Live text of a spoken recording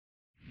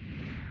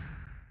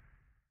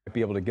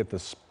be able to get the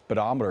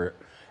speedometer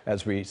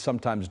as we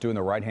sometimes do in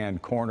the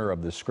right-hand corner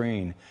of the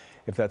screen,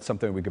 if that's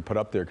something we could put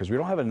up there, because we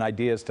don't have an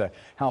idea as to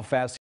how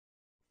fast.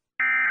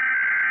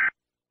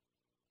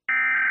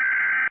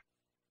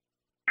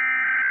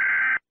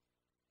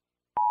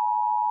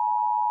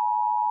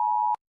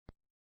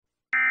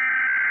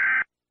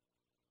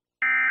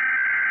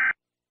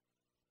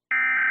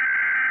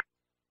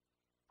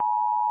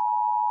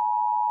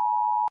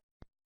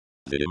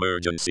 The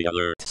emergency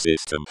alert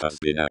system has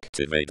been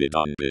activated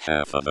on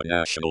behalf of the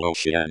National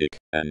Oceanic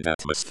and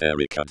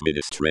Atmospheric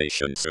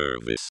Administration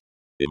Service.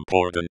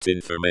 Important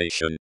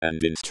information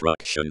and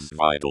instructions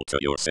vital to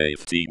your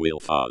safety will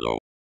follow.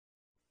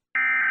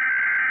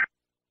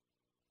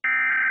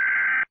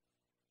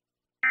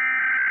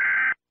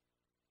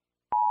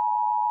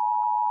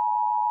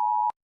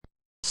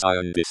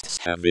 Scientists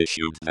have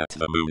issued that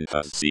the moon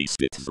has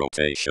ceased its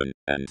rotation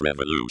and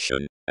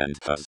revolution, and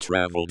has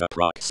traveled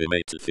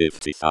approximately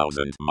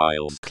 50,000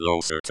 miles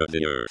closer to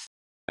the Earth.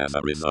 As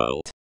a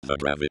result, the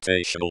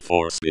gravitational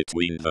force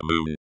between the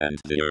moon and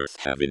the Earth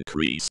have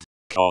increased,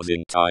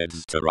 causing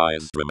tides to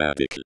rise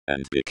dramatically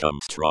and become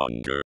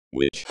stronger,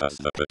 which has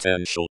the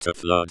potential to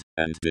flood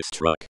and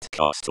destruct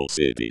coastal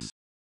cities.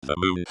 The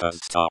moon has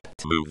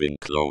stopped moving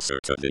closer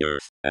to the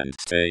Earth and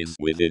stays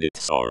within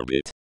its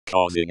orbit,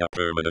 causing a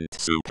permanent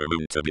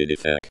supermoon to be in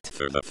effect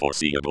for the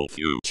foreseeable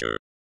future.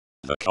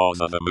 The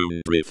cause of the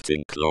moon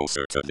drifting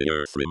closer to the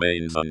Earth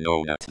remains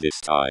unknown at this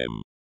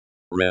time.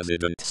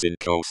 Residents in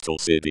coastal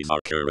cities are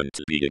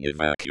currently being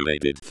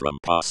evacuated from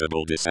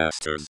possible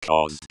disasters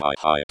caused by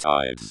high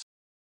tides.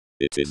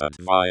 It is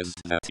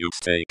advised that you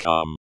stay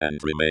calm and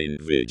remain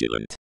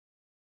vigilant.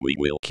 We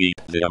will keep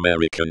the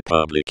American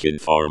public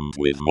informed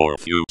with more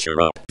future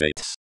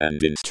updates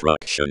and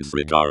instructions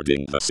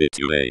regarding the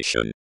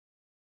situation.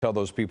 Tell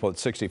those people at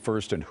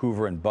 61st and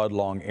Hoover and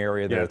Budlong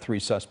area, there are 3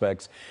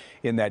 suspects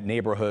in that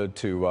neighborhood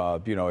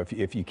to,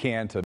 if you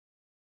can, to.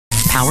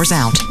 Power's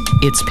out.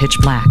 It's pitch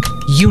black.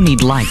 You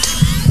need light.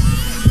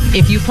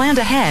 If you planned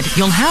ahead,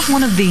 you'll have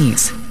one of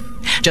these.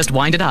 Just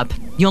wind it up.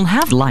 You'll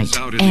have light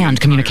and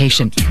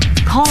communication.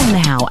 Call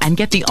now and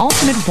get the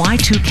ultimate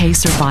Y2K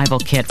survival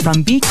kit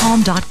from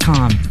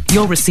BeCalm.com.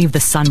 You'll receive the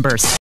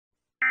sunburst.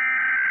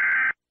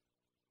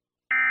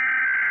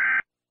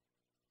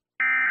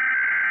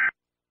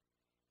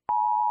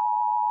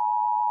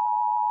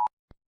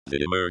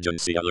 The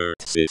emergency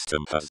alert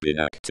system has been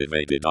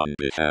activated on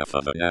behalf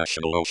of the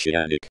National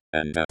Oceanic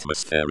and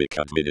Atmospheric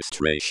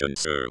Administration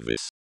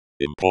Service.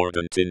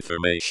 Important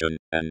information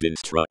and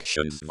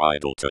instructions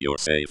vital to your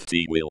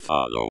safety will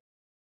follow.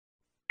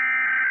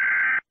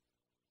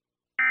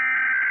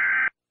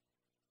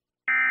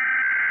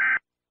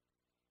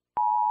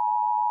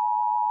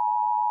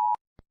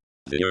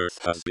 The Earth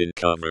has been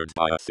covered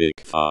by a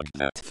thick fog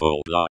that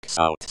full blocks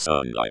out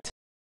sunlight.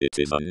 It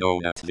is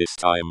unknown at this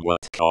time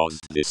what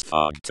caused this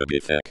fog to be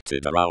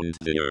affected around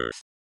the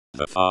Earth.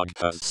 The fog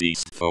has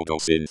ceased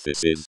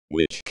photosynthesis,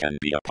 which can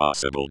be a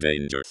possible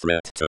danger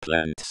threat to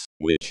plants,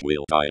 which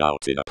will die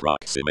out in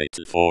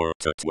approximately 4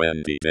 to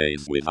 20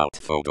 days without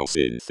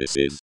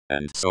photosynthesis,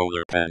 and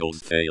solar panels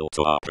fail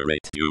to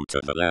operate due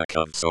to the lack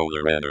of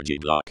solar energy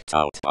blocked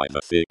out by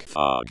the thick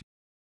fog.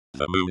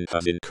 The moon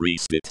has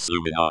increased its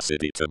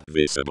luminosity to be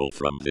visible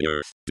from the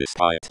Earth,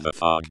 despite the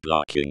fog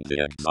blocking the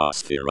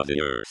exosphere of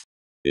the Earth.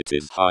 It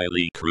is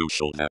highly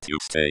crucial that you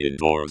stay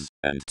indoors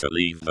and to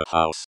leave the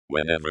house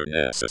whenever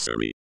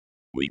necessary.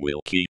 We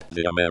will keep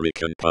the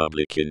American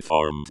public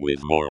informed with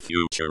more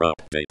future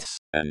updates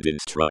and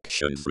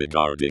instructions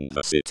regarding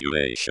the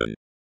situation.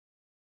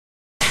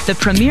 The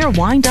premier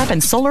wind-up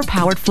and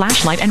solar-powered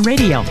flashlight and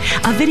radio,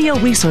 a video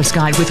resource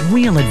guide with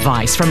real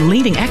advice from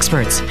leading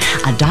experts,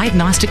 a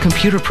diagnostic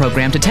computer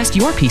program to test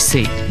your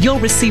PC. You'll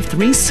receive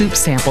 3 soup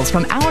samples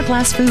from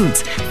Hourglass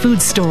Foods,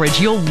 food storage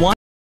you'll want.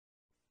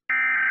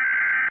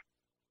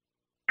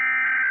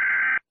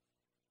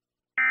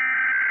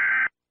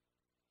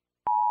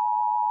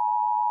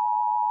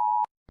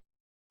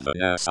 The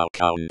Nassau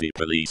County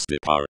Police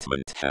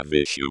Department have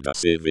issued a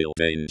civil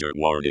danger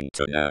warning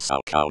to Nassau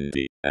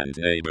County and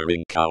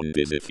neighboring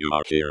counties. If you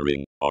are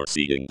hearing or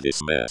seeing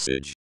this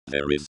message,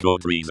 there is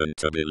good reason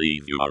to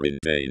believe you are in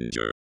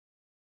danger.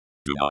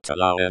 Do not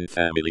allow any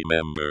family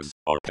members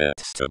or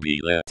pets to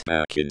be let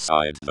back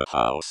inside the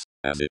house,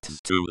 as it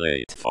is too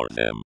late for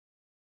them.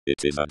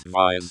 It is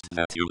advised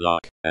that you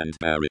lock and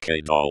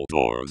barricade all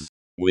doors,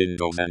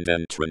 windows and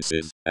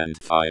entrances, and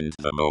find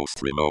the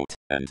most remote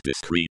and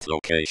discreet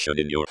location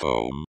in your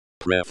home,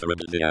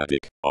 preferably the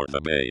attic or the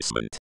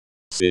basement.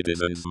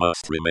 Citizens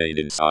must remain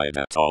inside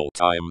at all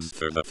times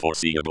for the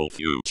foreseeable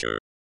future.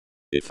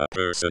 If a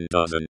person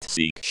doesn't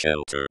seek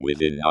shelter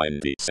within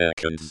 90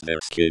 seconds, their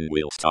skin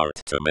will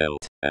start to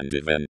melt and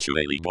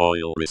eventually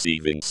boil,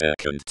 receiving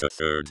 2nd to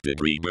 3rd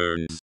degree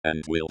burns,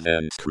 and will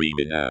then scream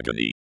in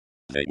agony.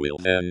 They will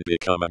then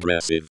become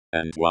aggressive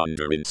and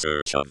wander in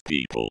search of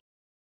people.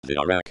 They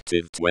are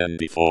active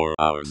 24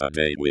 hours a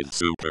day with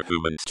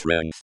superhuman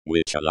strength,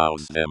 which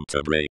allows them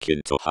to break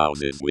into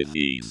houses with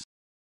ease.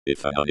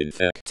 If an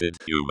uninfected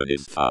human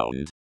is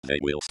found, They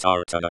will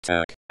start an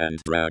attack, and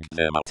drag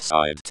them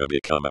outside to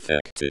become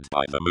affected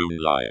by the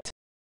moonlight.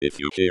 If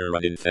you hear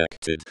an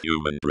infected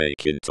human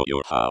break into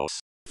your house,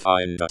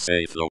 find a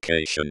safe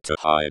location to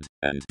hide,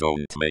 and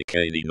don't make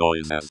any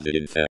noise as the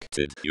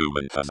infected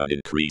human has an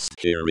increased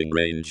hearing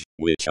range,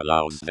 which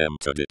allows them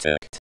to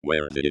detect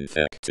where the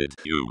infected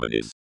human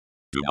is.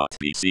 Do not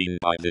be seen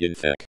by the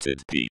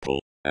infected people.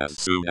 As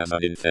soon as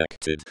an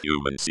infected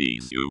human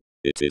sees you,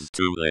 it is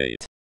too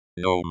late.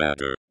 No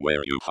matter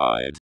where you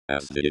hide,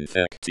 as the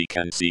infectee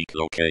can seek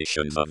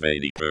locations of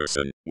any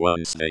person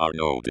once they are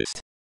noticed.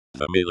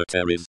 The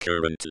military is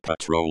currently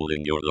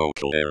patrolling your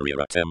local area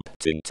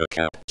attempting to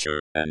capture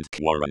and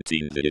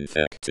quarantine the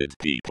infected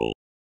people.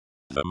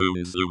 The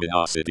moon's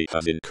luminosity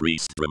has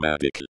increased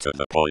dramatically to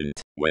the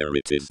point where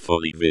it is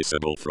fully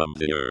visible from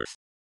the Earth.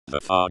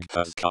 The fog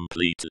has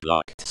completely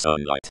blocked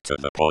sunlight to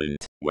the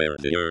point where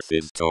the Earth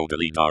is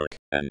totally dark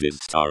and is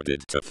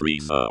started to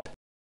freeze up.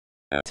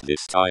 At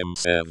this time,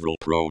 several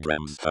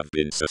programs have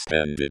been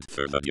suspended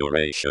for the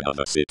duration of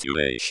the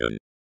situation.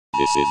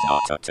 This is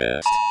not a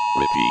test.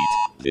 Repeat,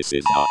 this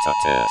is not a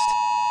test.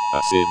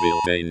 A civil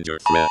danger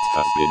threat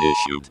has been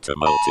issued to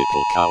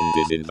multiple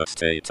counties in the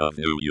state of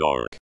New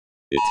York.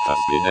 It has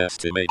been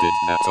estimated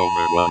that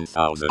over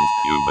 1,000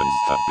 humans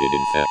have been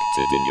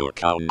infected in your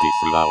county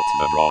throughout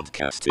the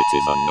broadcast. It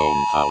is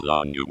unknown how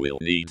long you will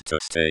need to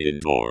stay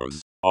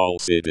indoors. All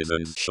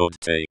citizens should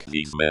take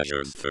these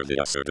measures for the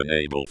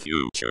ascertainable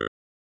future.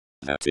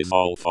 That is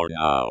all for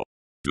now.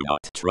 Do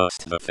not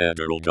trust the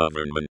federal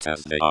government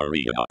as they are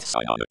not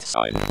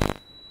sign.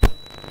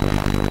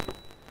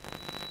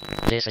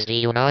 This is the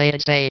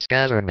United States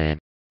government.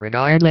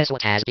 Regardless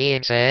what has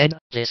been said,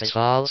 this is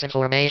false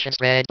information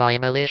spread by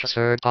malicious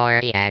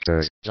third-party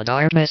actors. The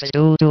darkness is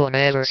due to a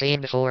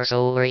never-seen-before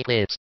solar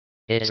eclipse.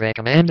 It is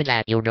recommended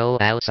that you go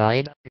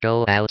outside,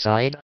 go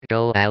outside,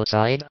 go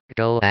outside,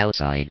 go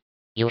outside.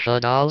 You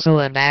should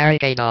also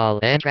barricade all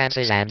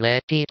entrances and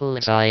let people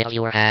inside of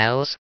your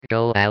house.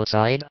 Go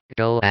outside,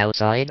 go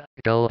outside,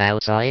 go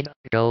outside,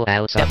 go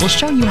outside. That will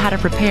show you how to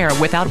prepare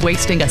without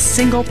wasting a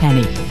single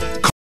penny.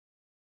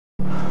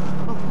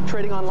 Oh,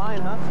 trading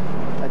online, huh?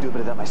 I do a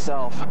bit of that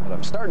myself, but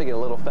I'm starting to get a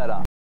little fed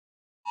up.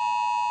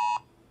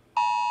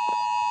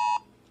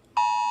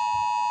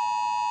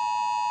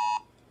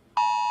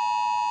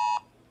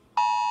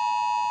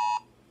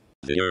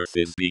 The Earth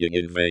is being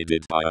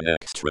invaded by an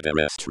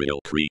extraterrestrial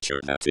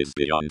creature that is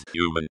beyond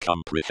human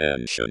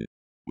comprehension.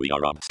 We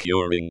are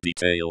obscuring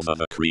details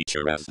of a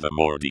creature as the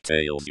more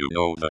details you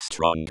know, the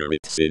stronger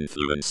its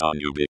influence on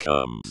you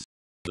becomes.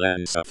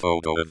 Glance a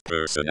photo of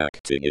person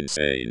acting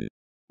insane.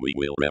 We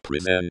will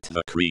represent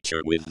the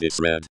creature with this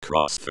red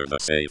cross for the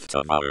safety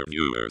of our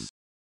viewers.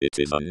 It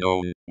is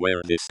unknown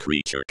where this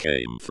creature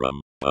came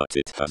from, but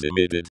it has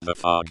emitted the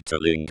fog to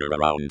linger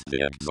around the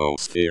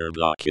exosphere,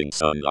 blocking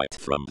sunlight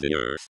from the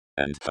Earth,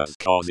 and has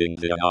causing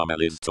the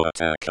anomalies to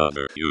attack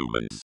other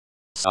humans.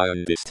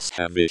 Scientists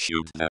have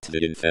issued that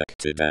the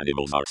infected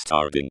animals are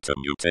starting to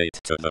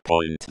mutate to the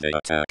point they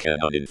attack an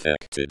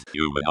uninfected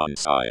human on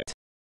sight.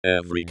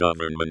 Every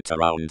government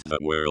around the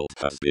world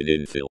has been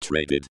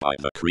infiltrated by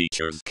the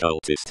creature's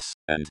cultists,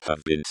 and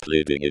have been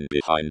splitting in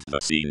behind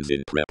the scenes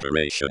in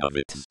preparation of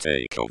its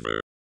takeover.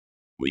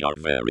 We are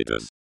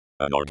Veritas,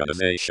 an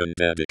organization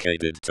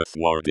dedicated to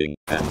thwarting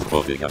and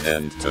putting an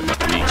end to the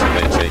creature.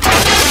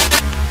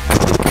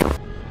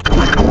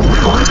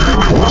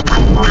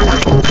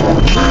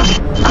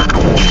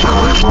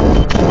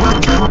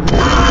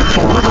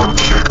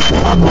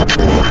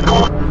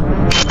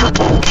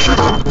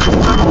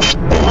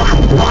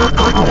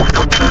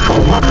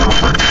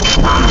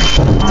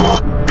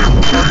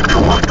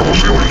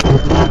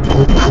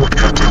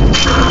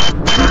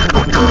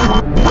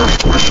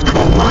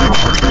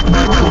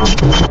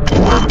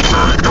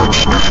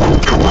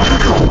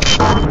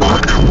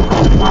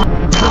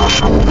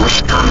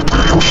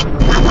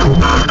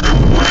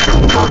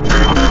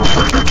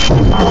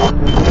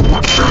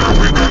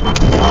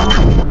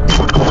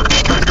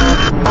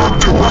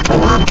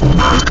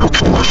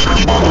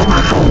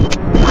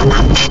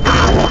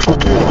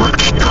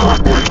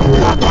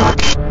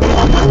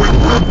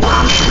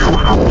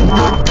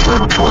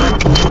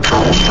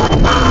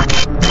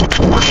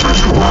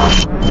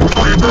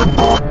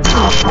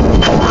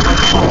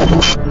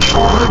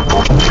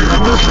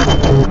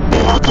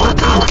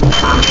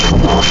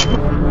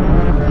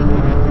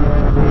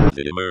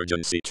 The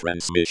emergency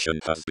transmission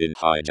has been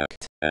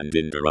hijacked and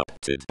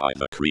interrupted by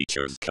the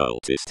creature's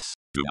cultists.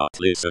 Do not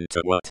listen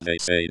to what they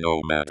say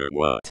no matter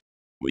what.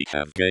 We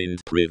have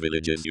gained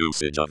privileges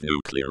usage of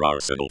nuclear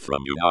arsenal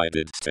from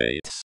United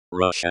States,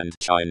 Russia and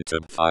China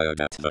to fire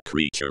at the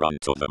creature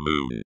onto the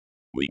moon.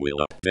 We will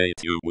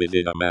update you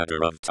within a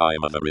matter of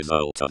time of the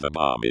result of the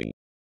bombing.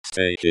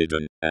 Stay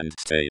hidden and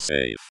stay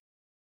safe.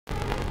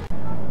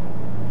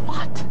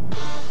 What?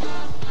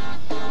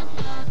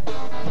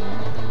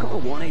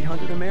 Call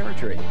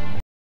 1-800-AMERITRADE.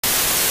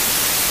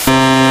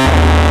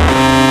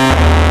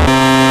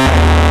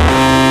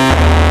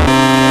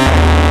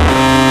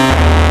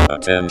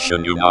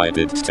 Attention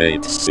United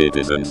States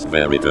citizens,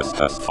 Veritas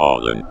has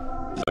fallen.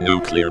 The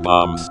nuclear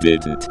bombs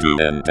didn't do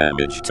any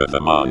damage to the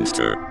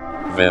monster.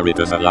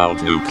 Veritas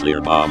allowed nuclear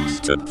bombs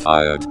to be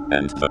fired,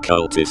 and the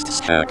cultists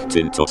hacked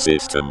into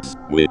systems,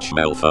 which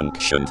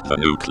malfunctioned the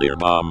nuclear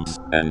bombs,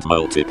 and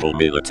multiple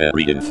military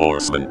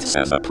reinforcements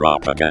as a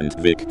propaganda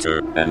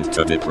vector, and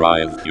to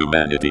deprive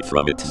humanity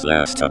from its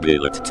last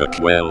ability to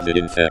quell the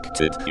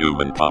infected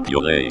human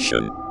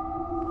population.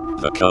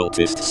 The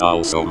cultists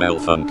also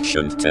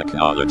malfunctioned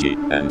technology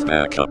and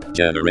backup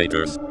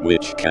generators,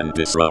 which can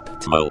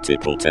disrupt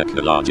multiple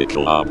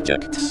technological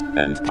objects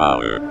and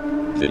power.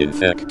 The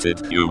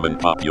infected human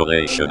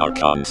population are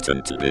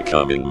constantly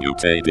becoming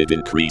mutated,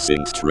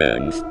 increasing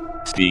strength,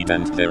 speed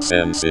and their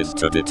senses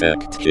to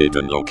detect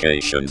hidden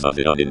locations of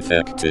the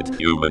uninfected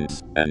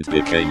humans, and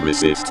became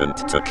resistant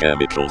to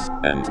chemicals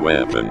and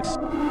weapons.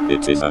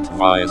 It is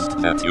advised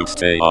that you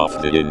stay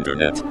off the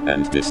internet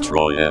and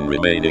destroy any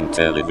remaining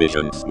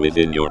televisions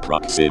within your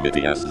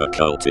proximity, as the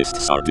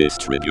cultists are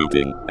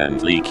distributing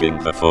and leaking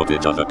the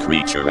footage of a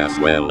creature, as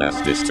well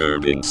as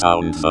disturbing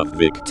sounds of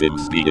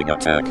victims being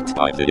attacked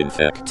by the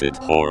infected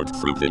horde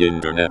through the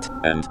internet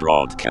and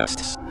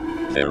broadcasts.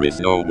 There is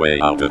no way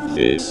out of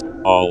this.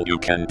 All you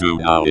can do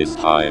now is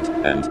hide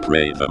and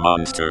pray the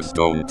monsters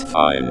don't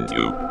find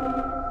you.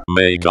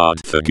 May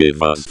God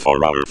forgive us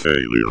for our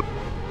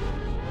failure.